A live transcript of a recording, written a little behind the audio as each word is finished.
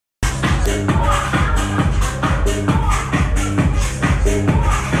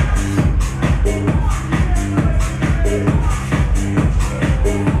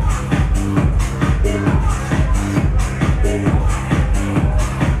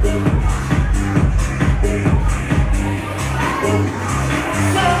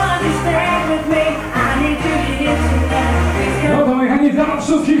No to jechanie dla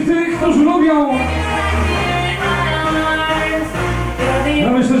wszystkich tych, którzy lubią.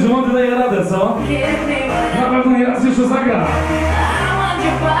 No myślę, że Młody daje radę, co? Na pewno nie raz jeszcze zagra.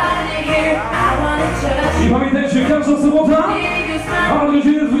 I pamiętajcie, każda sobota od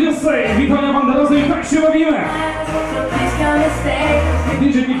godziny 20. Witonia, Banderoza i tak się bawimy.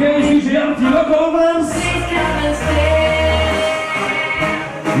 DJ BiGG, DJ Anti, Local Lovers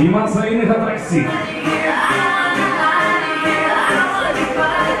i masa innych atrakcji.